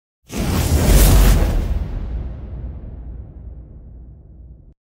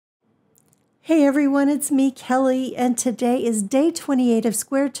Hey everyone, it's me, Kelly, and today is day 28 of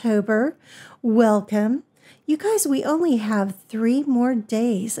Squaretober. Welcome. You guys, we only have 3 more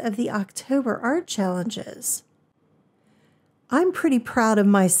days of the October art challenges. I'm pretty proud of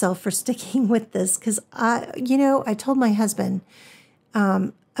myself for sticking with this because I told my husband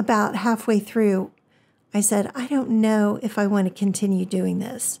about halfway through, I said, I don't know if I want to continue doing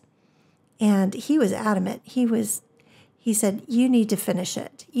this. And he was adamant. He said, you need to finish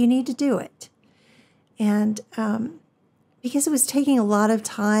it. You need to do it. And because it was taking a lot of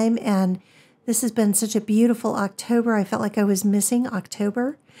time, and this has been such a beautiful October, I felt like I was missing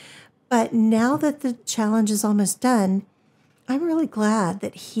October. But now that the challenge is almost done, I'm really glad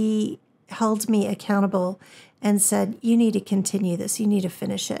that he held me accountable and said, you need to continue this. You need to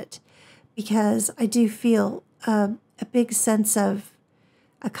finish it. Because I do feel a big sense of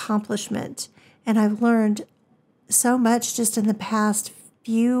accomplishment. And I've learned so much just in the past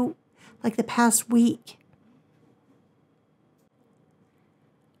the past week.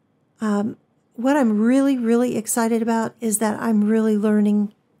 What I'm really, really excited about is that I'm really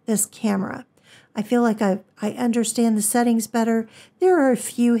learning this camera. I feel like I understand the settings better. There are a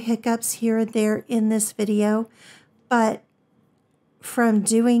few hiccups here and there in this video, but from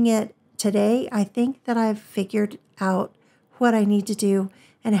doing it today, I think that I've figured out what I need to do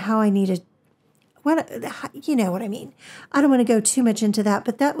and how I need to, you know what I mean. I don't want to go too much into that,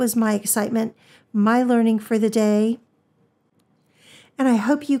 but that was my excitement, my learning for the day. And I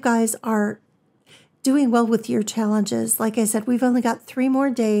hope you guys are doing well with your challenges. Like I said, we've only got 3 more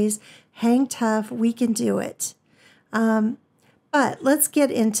days. Hang tough. We can do it. But let's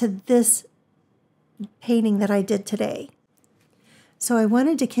get into this painting that I did today. So I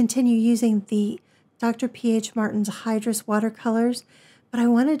wanted to continue using the Dr. P.H. Martin's Hydrus watercolors, but I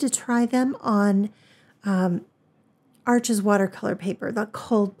wanted to try them on Arch's watercolor paper, the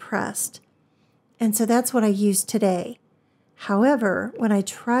cold pressed. And so that's what I used today. However, when I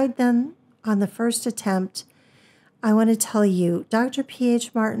tried them on the first attempt, I want to tell you, Dr.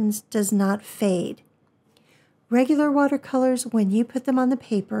 P.H. Martin's does not fade. Regular watercolors, when you put them on the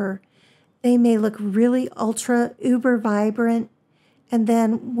paper, they may look really ultra uber vibrant. And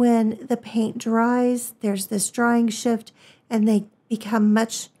then when the paint dries, there's this drying shift and they become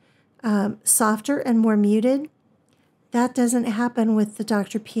much softer and more muted. That doesn't happen with the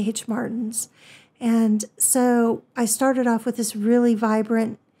Dr. P.H. Martin's. And so I started off with this really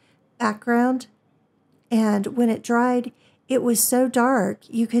vibrant background. And when it dried, it was so dark,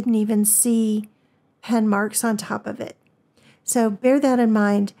 you couldn't even see pen marks on top of it. So bear that in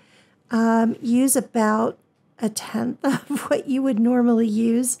mind. Use about 1/10 of what you would normally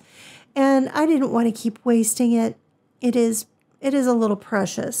use. And I didn't want to keep wasting it. It is a little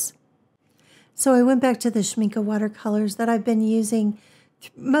precious. So I went back to the Schmincke watercolors that I've been using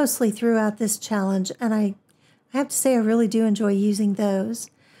mostly throughout this challenge. And I have to say I really do enjoy using those.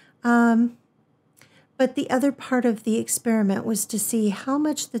 But the other part of the experiment was to see how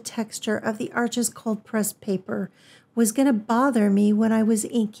much the texture of the Arch's cold pressed paper was going to bother me when I was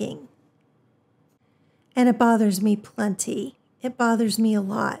inking. And it bothers me plenty. It bothers me a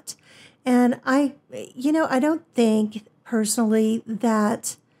lot. And I don't think personally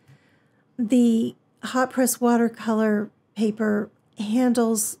that the hot press watercolor paper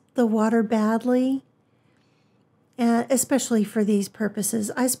handles the water badly, especially for these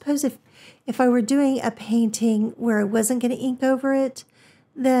purposes. I suppose if I were doing a painting where I wasn't going to ink over it,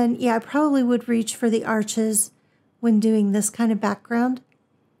 then yeah, I probably would reach for the Arches when doing this kind of background.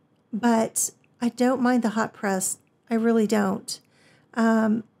 But I don't mind the hot press. I really don't.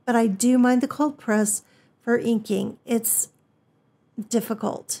 But I do mind the cold press for inking. It's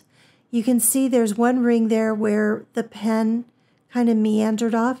difficult. You can see there's one ring there where the pen kind of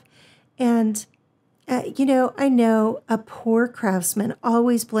meandered off. And, I know a poor craftsman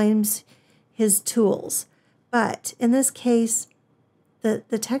always blames his tools. But in this case, the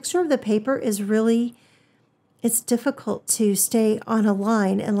texture of the paper is really, it's difficult to stay on a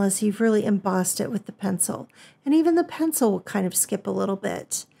line unless you've really embossed it with the pencil. And even the pencil will kind of skip a little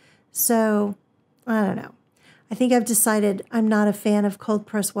bit. So, I don't know. I think I've decided I'm not a fan of cold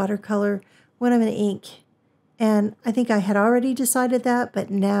press watercolor when I'm going to ink. And I think I had already decided that, but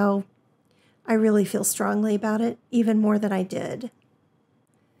now I really feel strongly about it, even more than I did.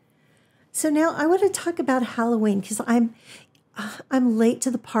 So now I want to talk about Halloween because I'm late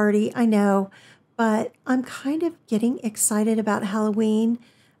to the party, I know, but I'm kind of getting excited about Halloween.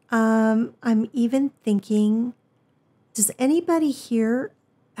 I'm even thinking, does anybody here,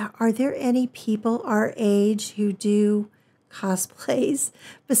 are there any people our age who do cosplays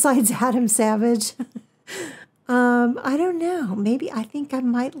besides Adam Savage? I don't know. Maybe I think I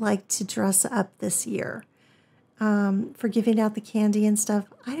might like to dress up this year for giving out the candy and stuff.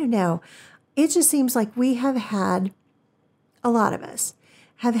 I don't know. It just seems like we have had, a lot of us,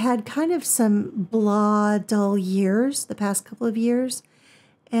 have had kind of some blah, dull years the past couple of years.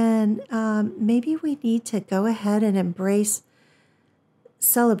 And maybe we need to go ahead and embrace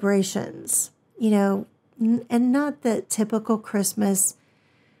celebrations, and not the typical Christmas.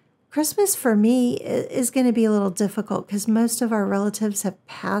 Christmas for me is going to be a little difficult because most of our relatives have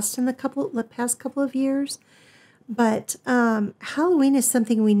passed in the past couple of years. But Halloween is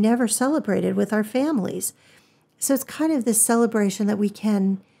something we never celebrated with our families. So it's kind of this celebration that we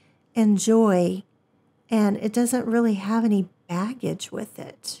can enjoy, and it doesn't really have any baggage with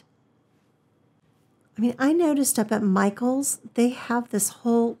it. I mean, I noticed up at Michael's, they have this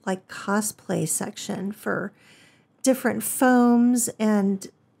whole like cosplay section for different foams and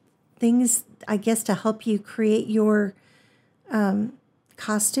things, I guess, to help you create your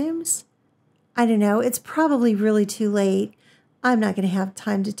costumes. I don't know. It's probably really too late. I'm not going to have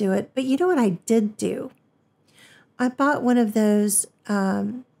time to do it. But you know what I did do? I bought one of those,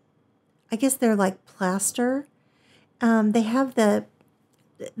 I guess they're like plaster. They have they're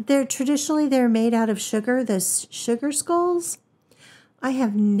made out of sugar, those sugar skulls. I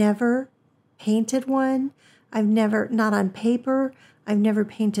have never painted one. Not on paper. I've never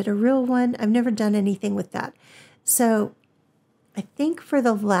painted a real one. I've never done anything with that. So I think for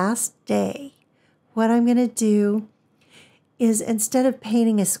the last day, what I'm going to do is instead of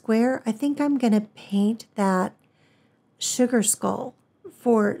painting a square, I think I'm going to paint that sugar skull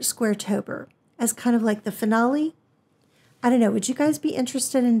for Squaretober as kind of like the finale. I don't know. Would you guys be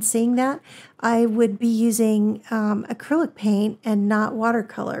interested in seeing that? I would be using acrylic paint and not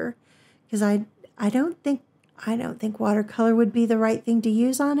watercolor because I don't think watercolor would be the right thing to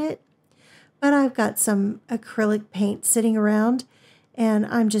use on it. But I've got some acrylic paint sitting around, and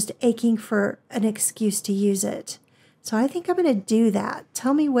I'm just aching for an excuse to use it. So I think I'm going to do that.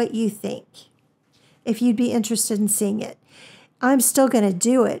 Tell me what you think, if you'd be interested in seeing it. I'm still going to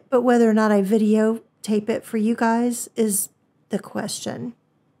do it, but whether or not I videotape it for you guys is the question.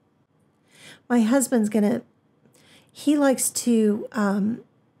 My husband's he likes to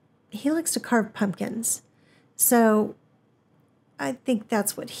carve pumpkins. So I think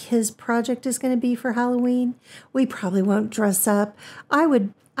that's what his project is going to be for Halloween. We probably won't dress up. I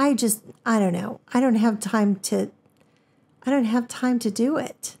don't know. I don't have time to do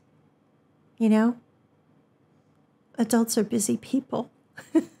it. Adults are busy people.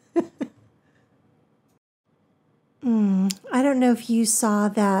 I don't know if you saw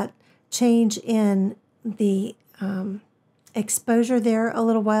that change in the exposure there a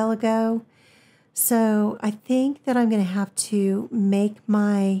little while ago. So I think that I'm going to have to make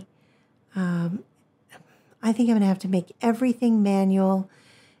everything manual,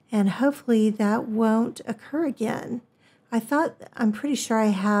 and hopefully that won't occur again. I'm pretty sure I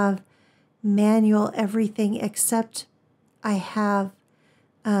have manual everything except I have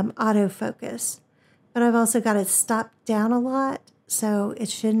autofocus, but I've also got it stopped down a lot, so it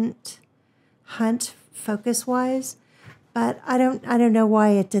shouldn't hunt focus-wise. But I don't know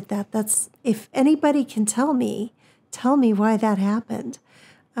why it did that. If anybody can tell me why that happened.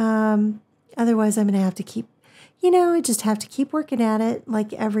 Otherwise, I'm going to have to keep, I just have to keep working at it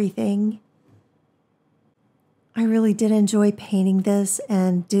like everything. I really did enjoy painting this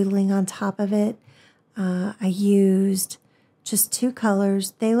and doodling on top of it. I used just two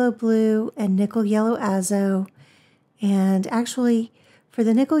colors, phthalo blue and nickel yellow azo. And actually, for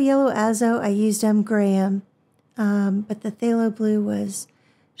the nickel yellow azo, I used M. Graham. But the phthalo blue was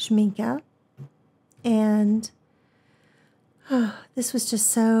Schmincke. And this was just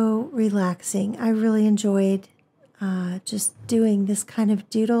so relaxing. I really enjoyed just doing this kind of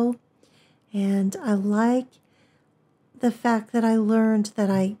doodle. And I like the fact that I learned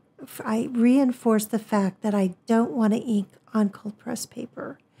that I reinforced the fact that I don't want to ink on cold press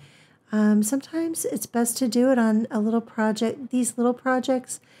paper. Sometimes it's best to do it on these little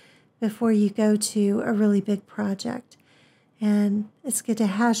projects, before you go to a really big project. And it's good to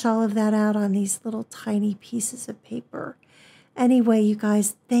hash all of that out on these little tiny pieces of paper. Anyway, you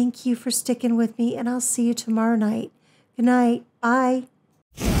guys, thank you for sticking with me, and I'll see you tomorrow night. Good night. Bye.